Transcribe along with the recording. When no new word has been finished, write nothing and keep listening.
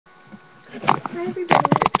Hi everybody.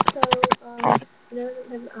 So, I know I haven't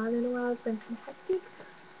been on in a while. It's been kind of hectic.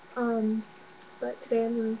 But today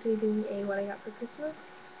I'm going to be doing a what I got for Christmas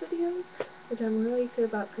video, which I'm really excited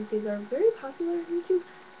about because these are very popular on YouTube,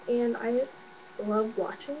 and I love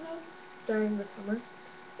watching them during the summer.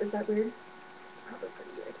 Is that weird? It's probably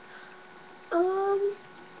pretty weird.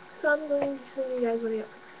 So I'm going to show you guys what I got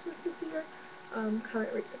for Christmas this year.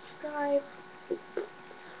 Comment, rate, subscribe.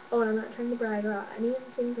 Oh, and I'm not trying to brag about any of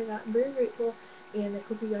the things I got. I'm very grateful, and I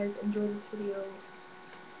hope you guys enjoy this video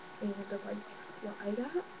and like what I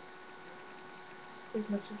got as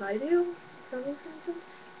much as I do from this person.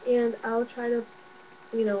 And I'll try to,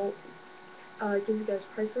 give you guys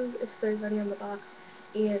prices if there's any on the box,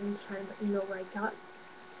 and try and let you know where I got,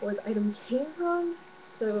 where the item came from.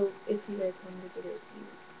 So if you guys wanted to get it, you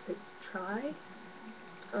could try.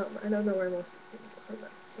 I don't know where most of the things are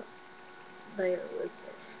from, so there was it.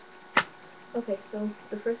 Okay, so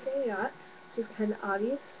the first thing I got, which is kind of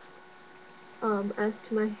obvious, as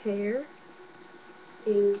to my hair,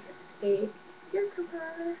 is a hair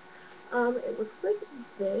compresser. It looks like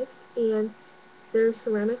this, and there's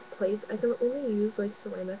ceramic plates. I can only use like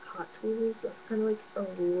ceramic hot tools. That's kind of like a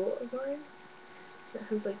rule of mine. It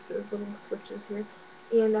has like those little switches here.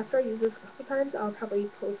 And after I use this a couple times, I'll probably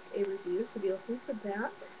post a review, so be looking for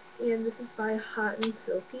that. And this is by Hot and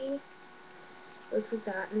Silky. Looks like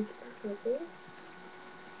that, and it's purple.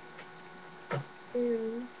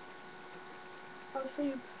 And I'll show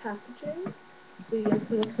you packaging, so you guys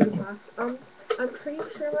can look through the box. I'm pretty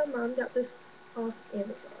sure my mom got this off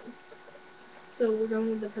Amazon. So we're going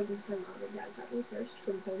with the presents my mom and dad got me first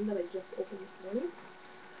from home that I just opened this morning.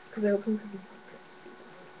 Because I opened presents on Christmas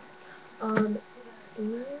Eve.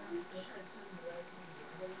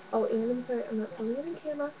 And I'm sorry, I'm not filming it in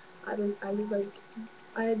camera. I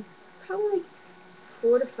had probably like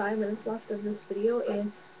 4 to 5 minutes left of this video,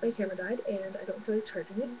 and my camera died, and I don't feel like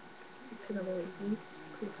charging it because I'm a lazy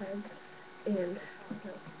poophead and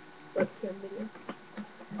webcam video.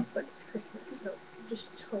 But it's Christmas, so just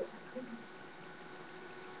chill.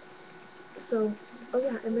 So, oh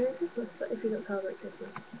yeah, and Merry Christmas, but if you don't celebrate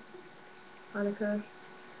Christmas, Hanukkah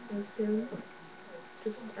was soon,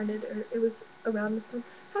 just ended, or it was around this time.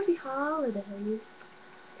 Happy holidays,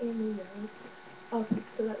 and New Year's. Oh,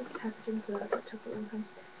 so that was packaging for that, that took a long time.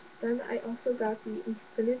 Then I also got the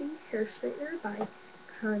Infinity Hair Straightener by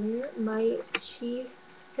Conair. My Chi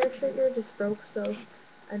hair straightener just broke, so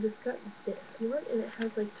I just got this one, and it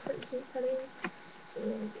has like 13 settings,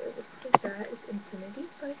 and it looks like that. It's Infinity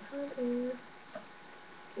by Conair,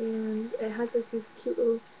 and it has like these cute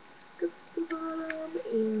little scoopes at the bottom,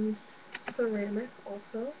 and ceramic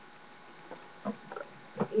also.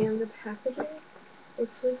 And the packaging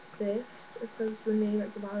looks like this. It says the name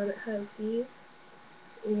at the bottom. It has these,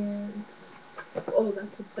 and oh,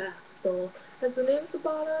 that's the back. So it has the name at the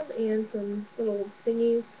bottom and some little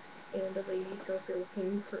thingies and a lady. So if you're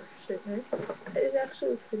looking for a straightener, it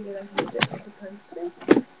actually looks pretty good. I've used it a couple times today.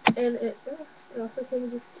 And it also came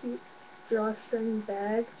with this cute drawstring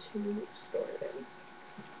bag to store it in.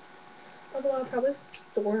 Although I'll probably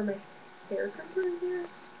store my hair comfort in here,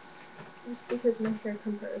 just because my hair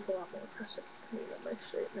comfort is a lot more precious to me than my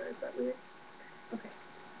straightener. Is that weird? Okay.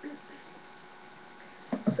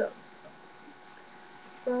 So,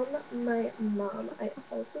 from my mom, I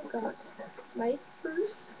also got my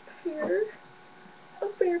first pair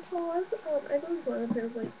of bear paws. I've always wanted a pair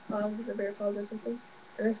of like Uggs or bear paws or something,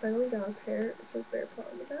 and I finally got a pair. It says bear paw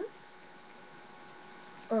on the back.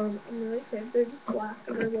 I'm really excited. They're just black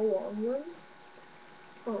and they're the long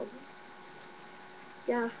ones.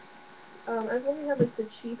 Yeah. I've only had like the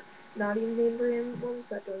cheap, not even name brand ones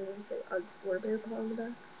that don't even say Uggs or bear paw on the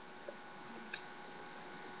back.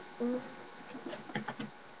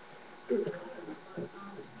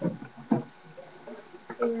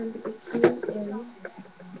 And it came in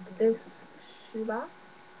this shoebox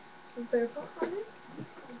with bear paw on it.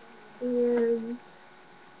 And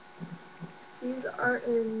these are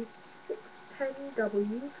in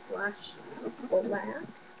 610W/black.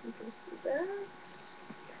 You can see that.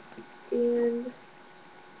 And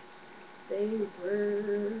they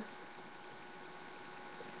were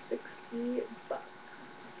 $60.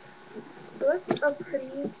 So that's a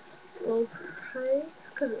pretty low price,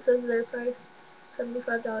 because it says their price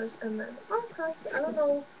 $75 and then our price. I don't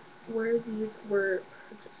know where these were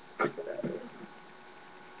purchased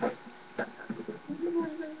though.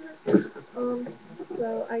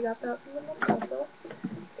 So I got that from the mom also,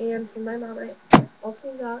 and from my mom I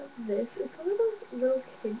also got this. It's one of those little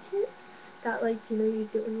kid kits that you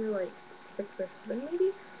get when you're like 6 or 7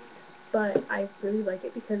 maybe. But I really like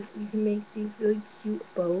it because you can make these really cute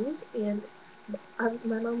bows, and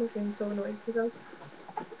My mom was getting so annoyed because I was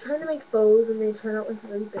trying to make bows and they turn out like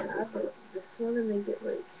really bad, like this one, and they get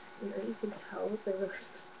like, you know, you could tell that they were like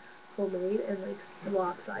homemade and like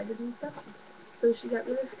lopsided and stuff. So she got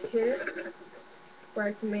me this kit where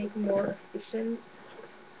I can make more efficient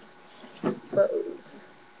bows.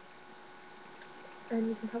 And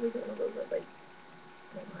you can probably get one of those at like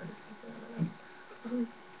Walmart or something, I don't know.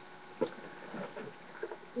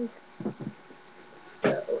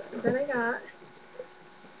 So then I got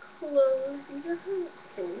clothes. These are from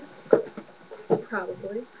Ace,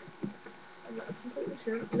 probably. I'm not completely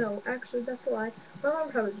sure. No, actually, that's a lie. My mom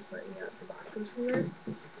probably just let me out the boxes from there.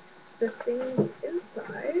 The things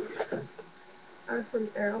inside are from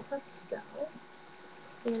Aeropostale.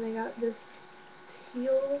 And I got this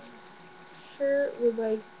teal shirt with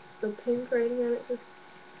like the pink writing on it, just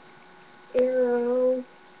Aero.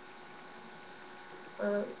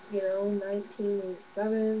 You know,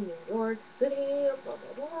 1987, New York City, blah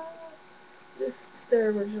blah blah. Just their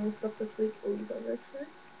original stuff this week. Oh, you don't Richard.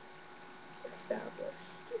 Established.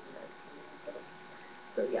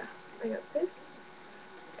 So yeah, I got this,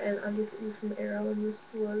 and obviously it was from Arrow, and this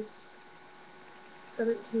was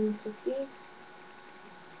 $17.50,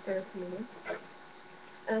 and it's medium.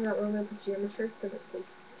 And I got one of my pajama shirts, and it's like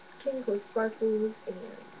pink with sparkles,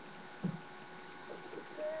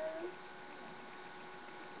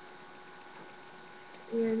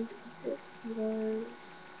 and this was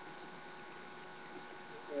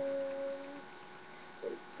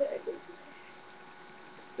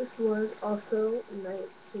this was also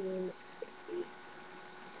 $19.50.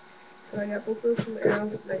 So I got both of those from Arrow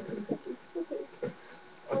at $19.50.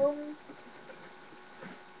 Okay.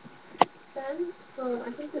 Then from,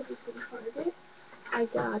 I think this is from Target, I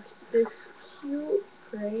got this cute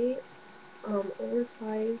gray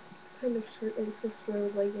oversized kind of shirt that you're supposed to wear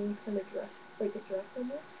with leggings, kind of dress, like a dress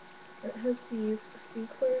almost. And it has these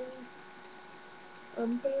sequin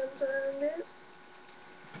bands around it.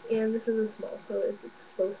 And this is a small, so it's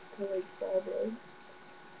supposed to like fall roll.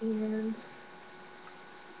 And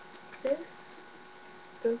this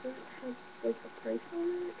doesn't have like a price on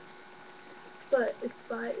it, but it's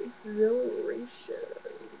by Exhilaration.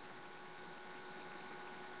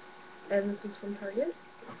 And this was from Target.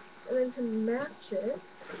 And then to match it,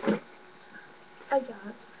 I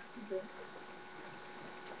got this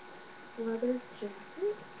leather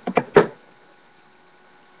jacket,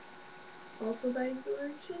 also by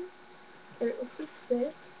Exhilaration, and it looks like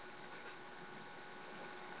this,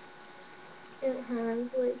 and it has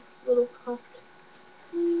like little cuffed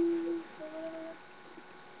sleeves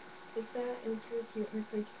like that, and it's really cute, and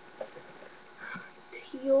it's like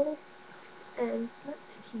teal, and not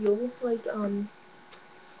teal, like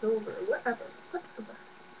silver, whatever.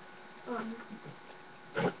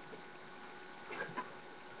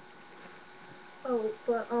 Oh,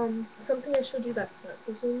 but something I showed you that's not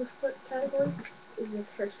in the split category is this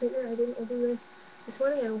hair straightener. I didn't open this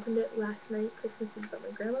morning. I opened it last night, Christmas Eve at my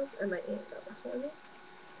grandma's, and my aunt got this for me.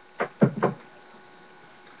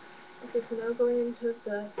 Okay, so now going into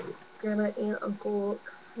the grandma, aunt, uncle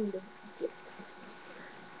kind of gift.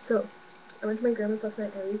 So, I went to my grandma's last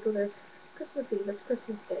night. I always go there Christmas Eve. It's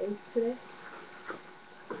Christmas Day today.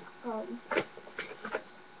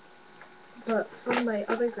 But from my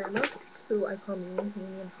other grandma, who I call Mimi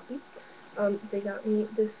and Poppy, they got me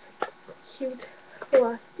this cute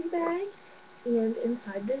philosophy bag, and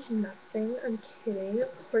inside there's nothing. I'm kidding.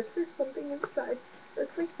 Of course there's something inside. It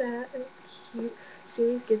looks like that, and it's cute. She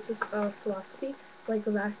always gets us philosophy. Like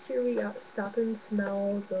last year we got Stop and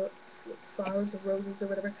Smell the Flowers or Roses or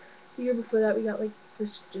whatever. The year before that we got like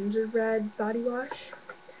this gingerbread body wash.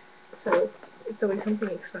 So it's always something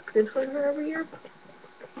expected from her every year.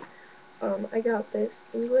 I got this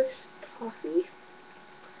English Coffee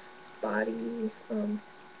body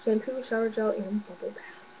shampoo, shower gel, and bubble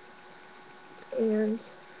bath. And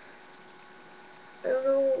I don't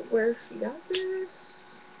know where she got this.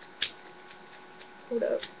 Hold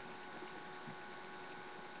up.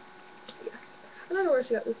 Yeah. I don't know where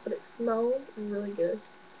she got this, but it smells really good.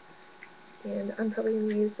 And I'm probably going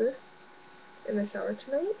to use this in the shower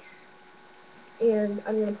tonight. And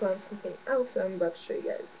I'm going to put on something else that I'm about to show you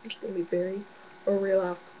guys. It's going to be very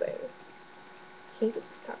relaxing. Can't get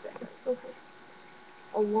this top down. Okay.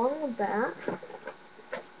 Along with that,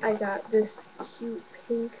 I got this cute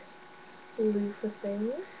pink loofah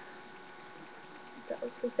thing. That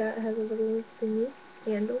looks like that. It has a little thingy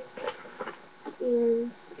handle.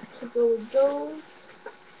 And to go with those,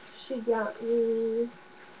 she got me.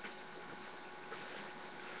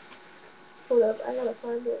 Hold up, I gotta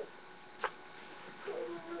find it.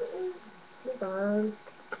 Hold on.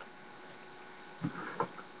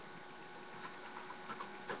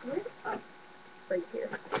 Where's up? Right here.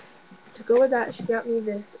 To go with that, she got me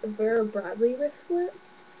this Vera Bradley wristlet.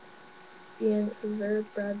 And Vera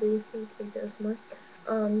Bradley, let's take this more.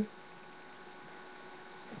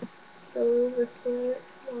 So wristlet,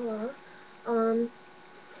 voila.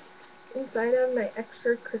 Inside of my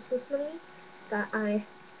extra Christmas money that I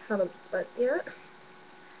haven't spent yet.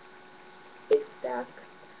 Big stack.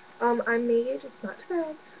 I made, it's not too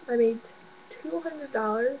bad, I made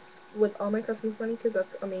 $200 with all my Christmas money, because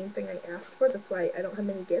that's a main thing I asked for. That's why I don't have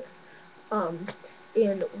many gifts.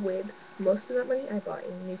 And with most of that money, I bought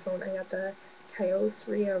a new phone. I got the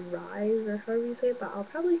Kyocera Rise, or however you say it, but I'll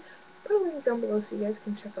probably put a link down below so you guys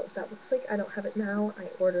can check out what that looks like. I don't have it now. I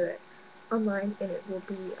ordered it online, and it will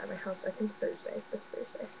be at my house, I think, this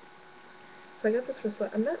Thursday. So I got this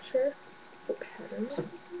wristlet. I'm not sure what pattern this is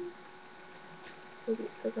in. Maybe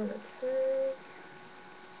it says on the tag.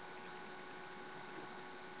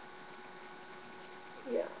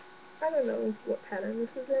 Yeah, I don't know what pattern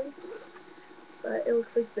this is in, but it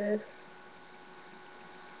looks like this.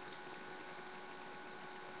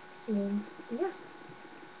 And yeah,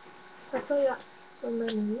 so I probably got from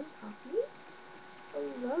my new copy.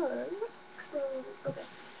 And then, okay.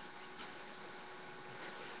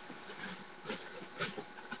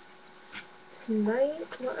 Tonight,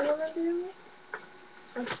 what I want to do,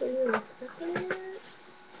 I'll show you in a second.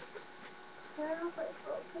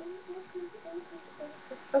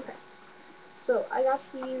 Okay, so I got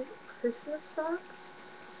these Christmas socks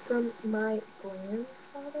from my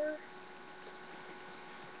grandfather,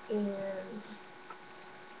 and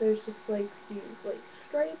there's just like these like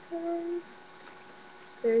striped ones.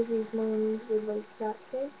 There's these ones with like that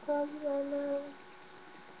Santa Claus on them,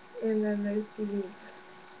 and then there's these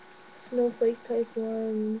snowflake type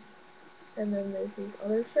ones, and then there's these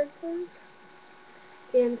other striped ones.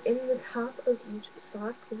 And in the top of each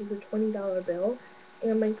sock was a $20 bill,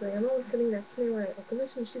 and my grandma was sitting next to me when I opened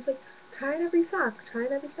this, and she's like, try on every sock,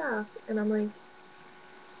 and I'm like,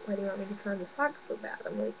 why do you want me to try on the socks so bad?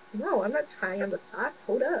 I'm like, no, I'm not trying on the socks,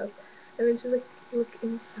 hold up. And then she's like, look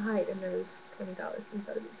inside, and there was $20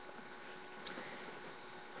 inside of each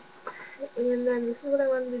sock. And then this is what I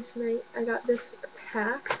wanted to do tonight. I got this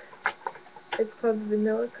pack. It's called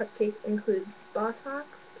Vanilla Cupcake. Includes spa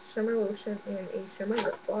socks, shimmer lotion, and a shimmer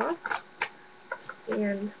lip gloss.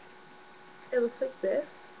 And it looks like this.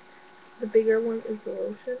 The bigger one is the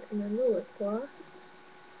lotion, and then the lip gloss.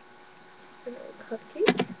 Vanilla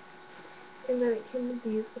Cupcake. And then it came with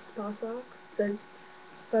these spa socks. There's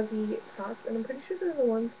fuzzy socks, and I'm pretty sure they're the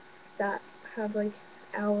ones that have like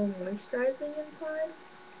aloe moisturizing inside.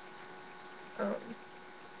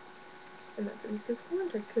 And that's really good for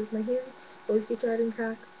winter, because my hands always get dried and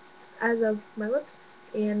cracked, as of my lips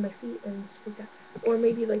and my feet and stuff like that. Or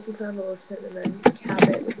maybe like you put on the lotion and then cap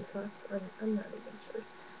it with the socks. I'm not even sure.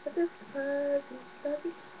 But they're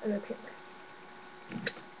fuzzy, and they're pink.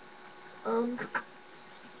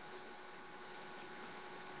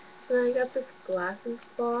 Then I got this glasses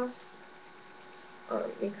cloth,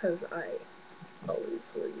 because I always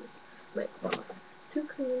use my cloth to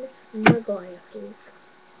clean my glasses.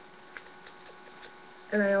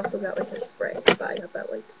 And I also got like a spray, but I got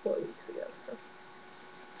that like 4 weeks ago, so.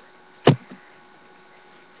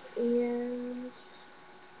 And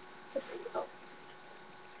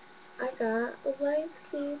I got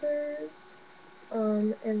lifesavers,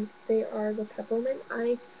 and they are the peppermint.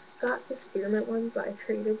 I got the spearmint ones, but I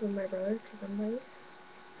traded with my brother because I'm nice.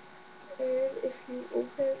 And if you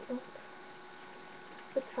open up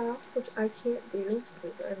the top, which I can't do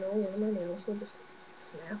because I know one of my nails will just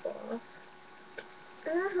snap off.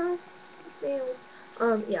 Nails.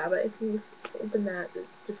 Yeah, but if you open that, there's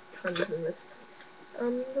just tons in this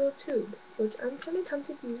little tube, which I'm kind of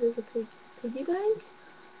tempted to use as a piggy bank.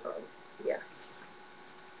 Yeah.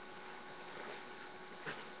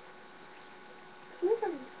 I feel like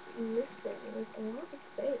I'm missing like a lot of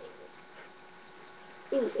things.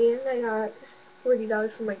 Ooh, and I got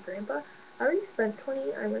 $40 from my grandpa. I already spent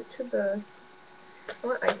 20. I went to the I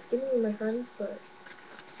want ice skating with my friends, but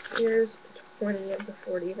here's 20 of the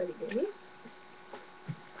 40 that he gave me.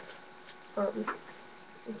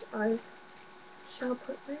 Which I shall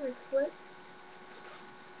put my wristlet.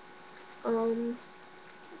 I'm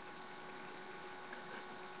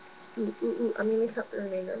gonna count the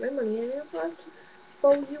remainder of my money I have left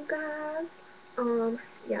for you guys.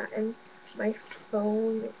 Yeah, and my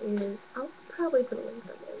phone is, I'll probably put a link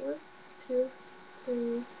on there. 1, 2,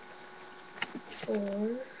 3,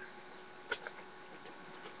 4.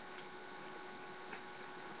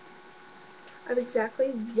 I have exactly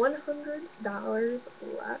 $100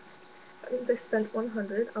 left. That means I spent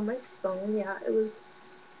 $100 on my phone. Yeah,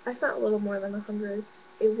 I spent a little more than $100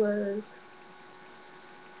 it was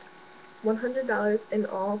 $100 in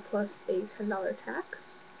all plus a $10 tax.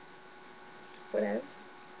 Whatever.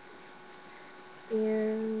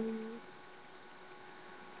 And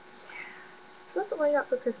that's what I got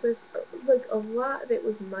for Christmas. Like, a lot of it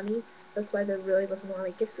was money. That's why there really wasn't a lot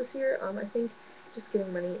of gifts this year. I think just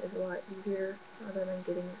getting money is a lot easier rather than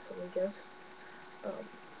getting so many gifts.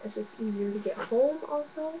 It's just easier to get home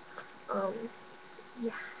also.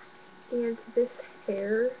 Yeah. And this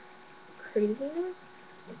hair craziness.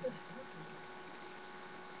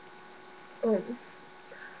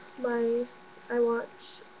 My I watch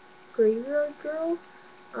Graveyard Girl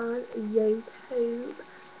on YouTube,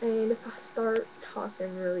 and if I start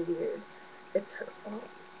talking really weird, it's her fault.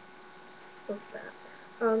 What's that?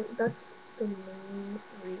 That's the main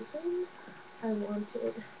reason I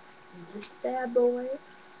wanted this bad boy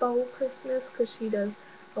for Christmas, because she does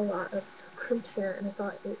a lot of crimped hair, and I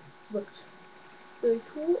thought it looked really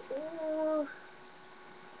cool.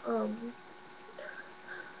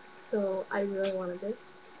 So I really wanted this,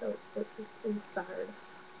 so it just inspired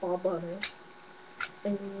all Bunny.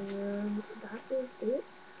 And that is it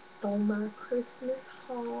for my Christmas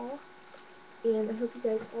haul. And I hope you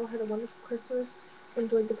guys all had a wonderful Christmas.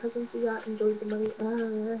 Enjoyed the presents you got. Enjoyed the money.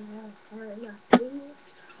 Sorry, my face.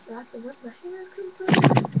 Wrapping up my hair comfort.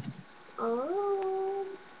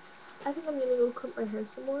 I think I'm gonna go clip my hair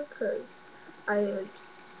some more, because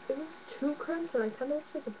it was too crimped and I kind of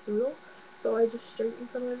looked like a poodle. So I just straightened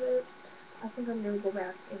some of it. I think I'm gonna go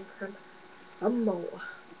back and crimp some more.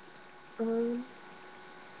 And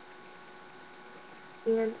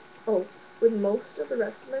with most of the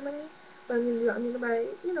rest of my money, what I'm gonna buy,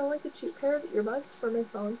 like a cheap pair of earbuds for my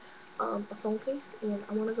phone, a phone case, and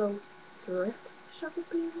I wanna go thrift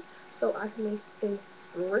shopping so I can make a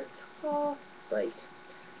thrift haul like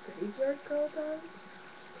Graveyard Girl does,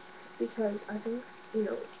 because I think,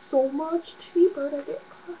 it's so much cheaper to get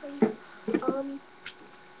clothes.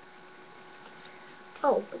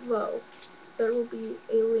 Though, there will be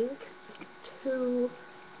a link to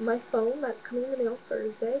my phone that's coming in the mail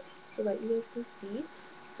Thursday, so that you guys can see.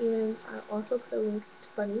 And I'll also put a link to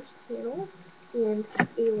Bunny's channel, and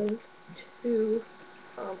a link to,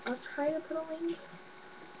 I'll try to put a link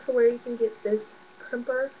to where you can get this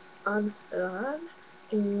crimper online,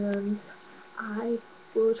 and I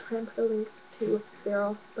will try and put a link to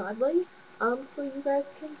Beryl Godley, so you guys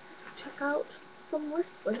can check out some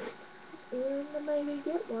wristlets and maybe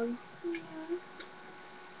get one. Yeah.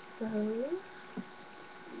 So,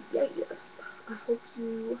 yeah. I hope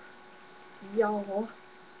y'all,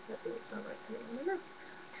 that didn't sound right coming on my mouth.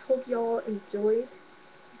 I hope y'all enjoyed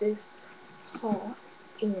this haul,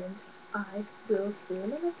 and I will see you in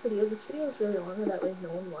the next video. This video is really long, that way no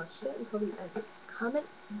one watched it until the end. Comment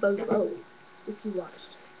below if you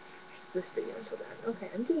watched this video until then. Okay,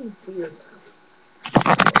 I'm getting weird now.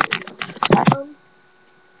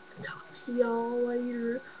 Talk to y'all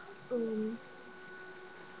later.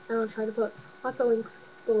 I'll try to put lots of links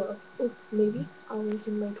below. Oh, maybe I'll link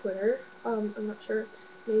in my Twitter. I'm not sure.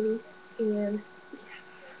 Maybe. And yeah.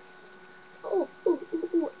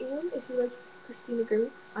 And if you like Christina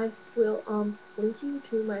Grimmie, I will link you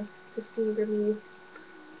to my Christina Grimmie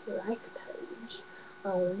like page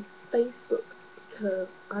on Facebook, because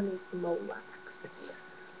I need some more likes.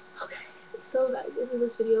 Okay, so that is it in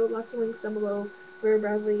this video. Lots of links down below. Vera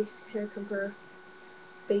Bradley, Hair Crimper,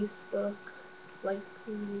 Facebook, like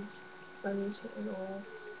page, Bunny channel.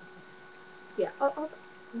 Yeah,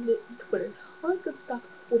 Twitter. All that good stuff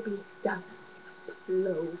will be down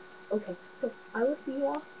below. Okay, so I will see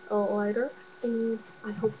you all later, and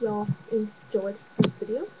I hope y'all enjoyed this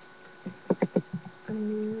video.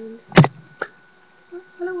 And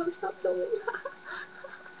I don't want to stop filming.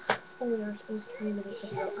 Oh my gosh, it was 20 minutes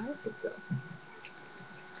ago. I have to go.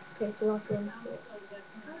 Okay, so I'll go and